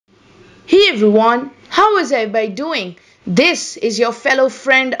Hey everyone, how is everybody doing? This is your fellow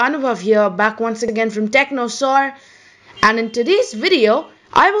friend Anubhav here, back once again from Technosaur, and in today's video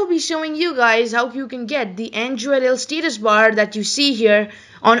I will be showing you guys how you can get the Android L status bar that you see here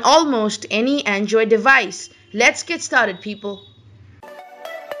on almost any Android device. Let's get started, people.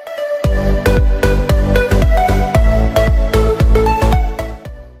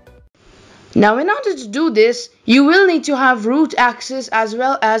 Now, in order to do this, you will need to have root access as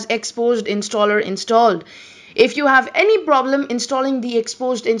well as Xposed installer installed. If you have any problem installing the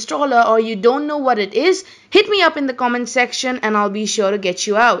Xposed installer or you don't know what it is, hit me up in the comment section and I'll be sure to get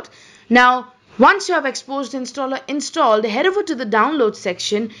you out. Now, once you have Xposed installer installed, head over to the download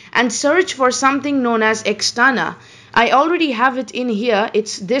section and search for something known as Xtana. I already have it in here.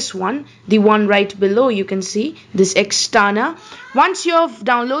 It's this one, the one right below. You can see this Xtana. Once you have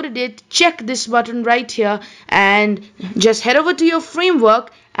downloaded it, check this button right here and just head over to your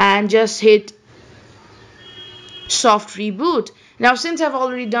framework and just hit soft reboot. Now, since I've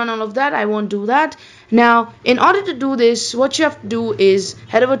already done all of that, I won't do that. Now, in order to do this, what you have to do is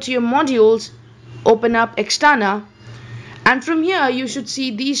head over to your modules, open up Xtana, and from here you should see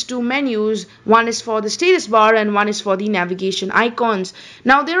these two menus. One is for the status bar and one is for the navigation icons.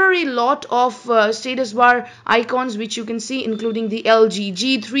 Now, there are a lot of status bar icons which you can see, including the LG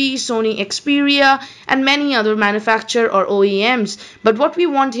G3, Sony Xperia and many other manufacturer or OEMs. But what we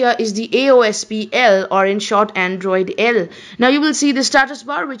want here is the AOSP L, or in short Android L. Now you will see the status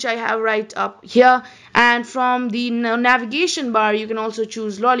bar which I have right up here, and from the navigation bar you can also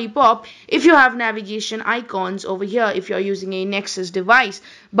choose Lollipop if you have navigation icons over here if you are using a Nexus device.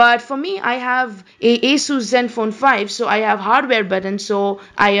 But for me, I have a Asus Zenfone 5, so I have hardware button, so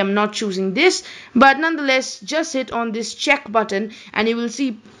I am not choosing this. But nonetheless, just hit on this check button and you will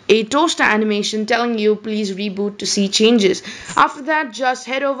see a toaster animation telling you please reboot to see changes. After that, just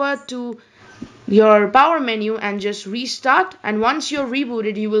head over to your power menu and just restart, and once you're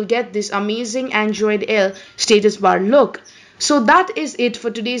rebooted you will get this amazing Android L status bar look. So that is it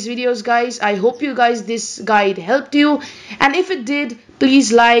for today's videos, guys. I hope you guys this guide helped you, and if it did,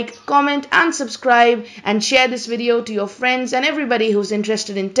 please like, comment and subscribe and share this video to your friends and everybody who's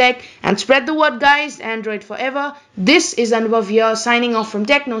interested in tech, and spread the word, guys. Android forever. This is Anubhav here signing off from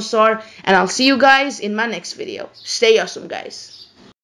Technosaur, and I'll see you guys in my next video. Stay awesome, guys.